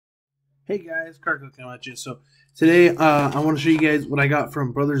Hey guys, Carco coming at you. So today I want to show you guys what I got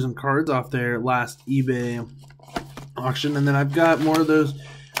from Brothers and Cards off their last eBay auction, and then I've got more of those.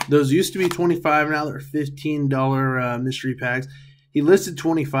 Those used to be $25, now they're $15 mystery packs. He listed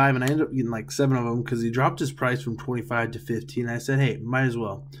 25, and I ended up getting like 7 of them because he dropped his price from 25 to 15. I said, hey, might as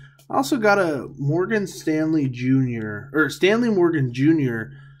well. I also got a Morgan Stanley Jr. or Stanley Morgan Jr.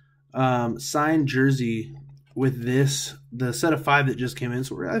 Signed jersey with the set of 5 that just came in.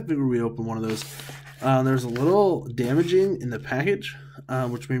 So I figured we open one of those. There's a little damaging in the package,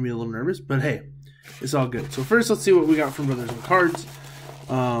 which made me a little nervous, but hey, it's all good. So first, let's see what we got from Brothers and Cards.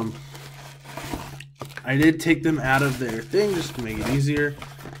 I did take them out of their thing just to make it easier.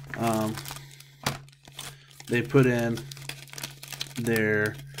 They put in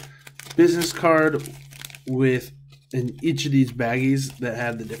their business card in each of these baggies that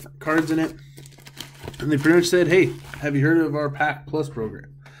had the different cards in it. And they pretty much said, hey, have you heard of our Pack Plus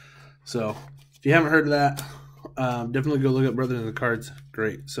program? So if you haven't heard of that, definitely go look up Brothers and Cards.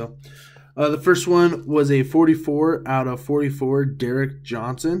 Great. So the first one was a 44 out of 44 Derek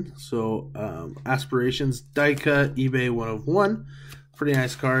Johnson. So Aspirations die cut eBay 1 of 1. Pretty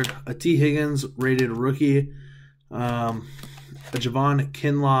nice card. A T. Higgins rated rookie. A Javon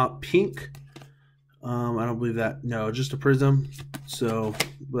Kinlaw pink. I don't believe that. No, just a Prism. So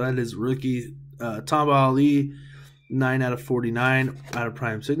that is rookie. Tamba Ali, 9 out of 49 out of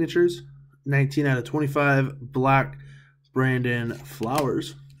Prime Signatures. 19 out of 25, Black Brandon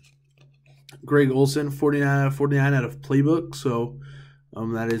Flowers. Greg Olson, 49 out of 49 out of Playbook. So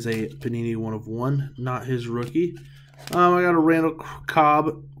that is a Panini 1 of 1, not his rookie. I got a Randall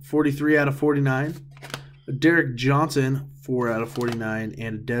Cobb, 43 out of 49. A Derek Johnson, 4 out of 49.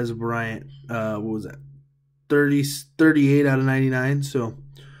 And a Dez Bryant, what was that? 38 out of 99. So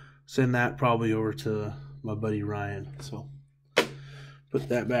send that probably over to my buddy Ryan. So put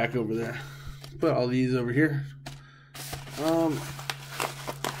that back over there. Put all these over here. Let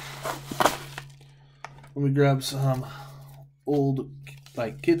me grab some old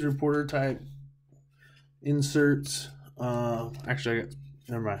like kids reporter type inserts. Actually,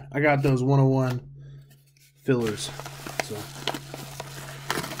 never mind. I got those 101 fillers. So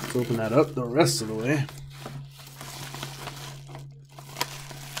let's open that up the rest of the way.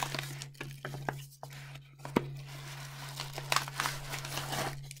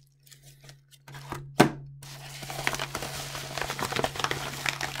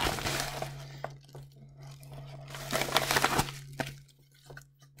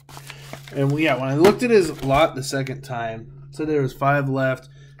 And when I looked at his lot the second time, it said there was 5 left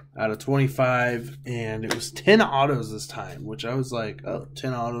out of 25, and it was 10 autos this time, which I was like, oh,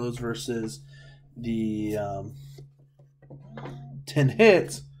 10 autos versus the 10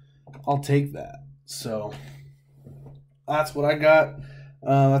 hits. I'll take that. So that's what I got.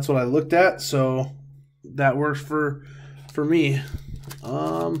 That's what I looked at. So that works for me.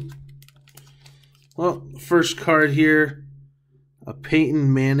 Well, first card here, a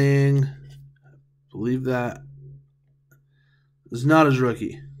Peyton Manning. Believe that is not his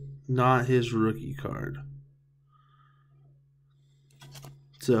rookie. Not his rookie card.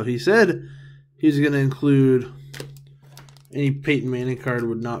 So he said he's going to include any Peyton Manning card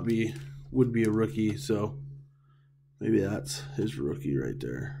would be a rookie. So maybe that's his rookie right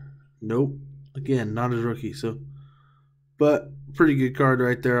there. Nope. Again, not his rookie. So, but pretty good card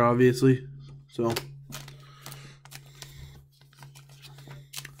right there, obviously. So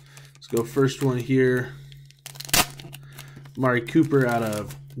go first one here. Mari Cooper out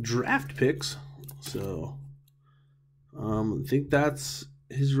of Draft Picks. So I think that's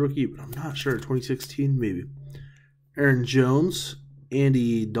his rookie, but I'm not sure. 2016 maybe. Aaron Jones,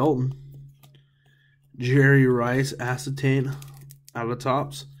 Andy Dalton, Jerry Rice Acetate out of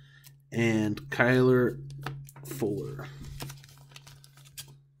Tops, and Kyler Fuller.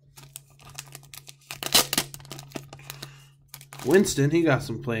 Winston, he got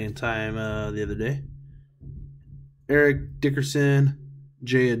some playing time the other day. Eric Dickerson,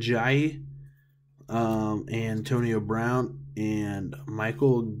 Jay Ajayi, Antonio Brown, and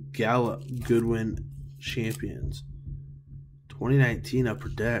Michael Gallup, Goodwin champions. 2019 Upper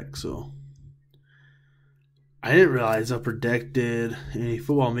Deck. So I didn't realize Upper Deck did any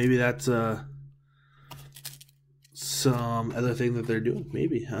football. Maybe that's some other thing that they're doing.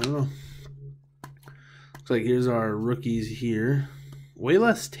 Maybe, I don't know. Looks like here's our rookies here. Way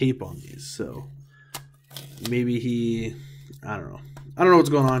less tape on these, so maybe I don't know. I don't know what's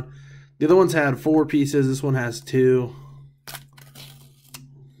going on. The other ones had 4 pieces. This one has 2.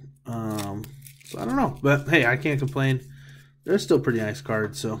 So I don't know. But hey, I can't complain. They're still pretty nice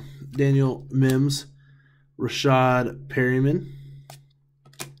cards. So Daniel Mims, Rashad Perryman,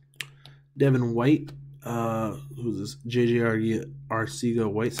 Devin White. Who's this? JJ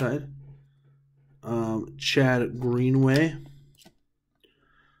Arcega-Whiteside. Chad Greenway.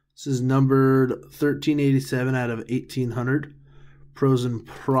 This is numbered 1387 out of 1800. Pros and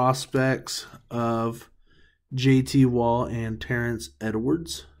prospects of JT Wall and Terrence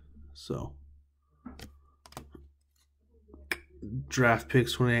Edwards. So, draft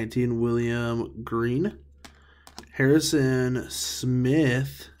picks 2019, William Green. Harrison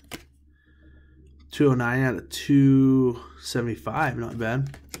Smith, 209 out of 275, not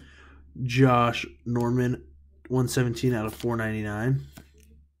bad. Josh Norman, 117 out of 499.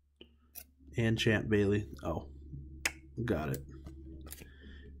 And Champ Bailey. Oh, got it.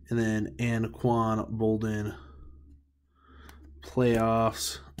 And then Anquan Bolden,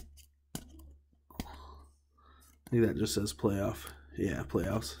 playoffs. I think that just says playoff. Yeah,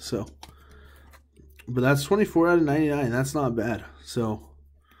 playoffs. So, but that's 24 out of 99. That's not bad. So,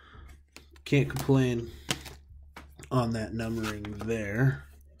 can't complain on that numbering there.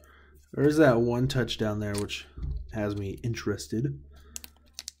 There's that one touchdown there, which has me interested.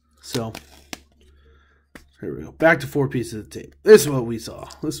 So, here we go. Back to 4 pieces of tape. This is what we saw.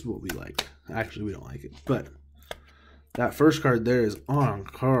 This is what we like. Actually, we don't like it. But that first card there is on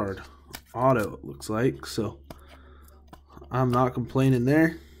card auto, it looks like. So, I'm not complaining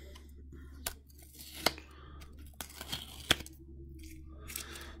there.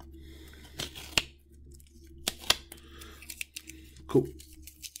 Cool.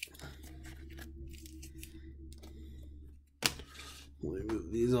 Let me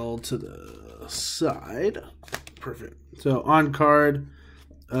move these all to the side. Perfect. So on card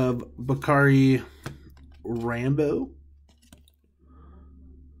of Bakari Rambo.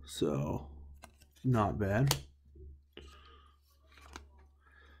 So not bad.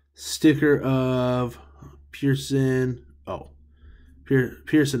 Sticker of Pearson. Oh,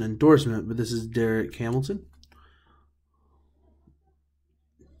 Pearson endorsement, but this is Derek Hamilton.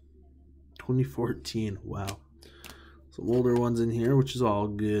 2014. Wow. Some older ones in here, which is all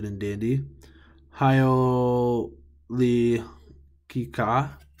good and dandy. Haile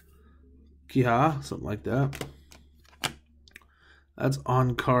Kiha, something like that. That's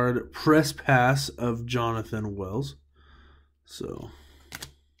on card press pass of Jonathan Wells. So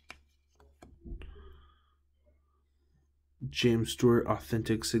James Stewart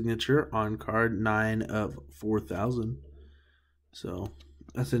authentic signature on card 9 of 4,000. So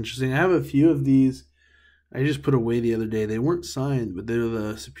that's interesting. I have a few of these I just put away the other day. They weren't signed, but they're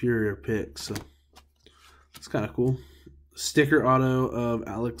the superior picks. So it's kind of cool. Sticker auto of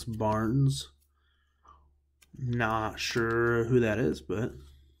Alex Barnes. Not sure who that is, but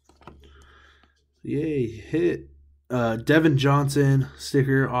yay, hit. Devin Johnson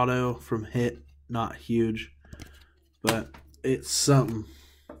sticker auto from Hit. Not huge, but it's something.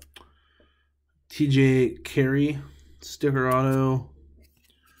 TJ Carey sticker auto.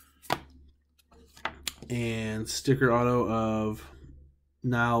 And sticker auto of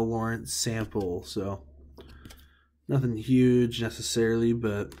Niall Lawrence sample. So nothing huge necessarily,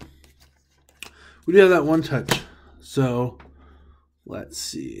 but we do have that one touch. So let's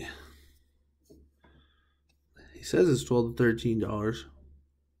see. He says it's $12 to $13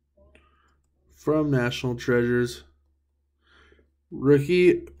 from National Treasures.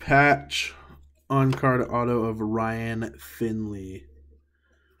 Rookie patch on card auto of Ryan Finley.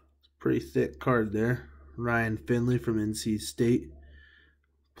 Pretty thick card there. Ryan Finley from NC State.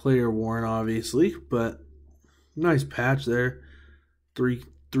 Player worn, obviously, but nice patch there. Three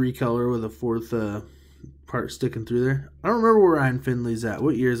color with a fourth part sticking through there. I don't remember where Ryan Finley's at.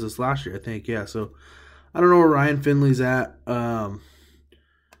 What year is this? Last year, I think. Yeah, so I don't know where Ryan Finley's at, but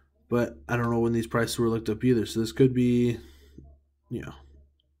I don't know when these prices were looked up either. So this could be,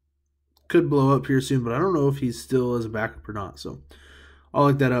 could blow up here soon, but I don't know if he's still as a backup or not. So I'll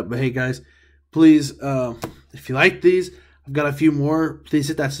look that up. But hey, guys, please, if you like these, I've got a few more. Please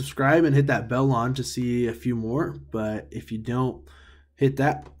hit that subscribe and hit that bell on to see a few more. But if you don't hit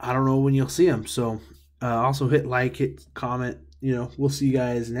that, I don't know when you'll see them. So also hit like, hit comment. We'll see you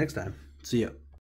guys next time. See ya.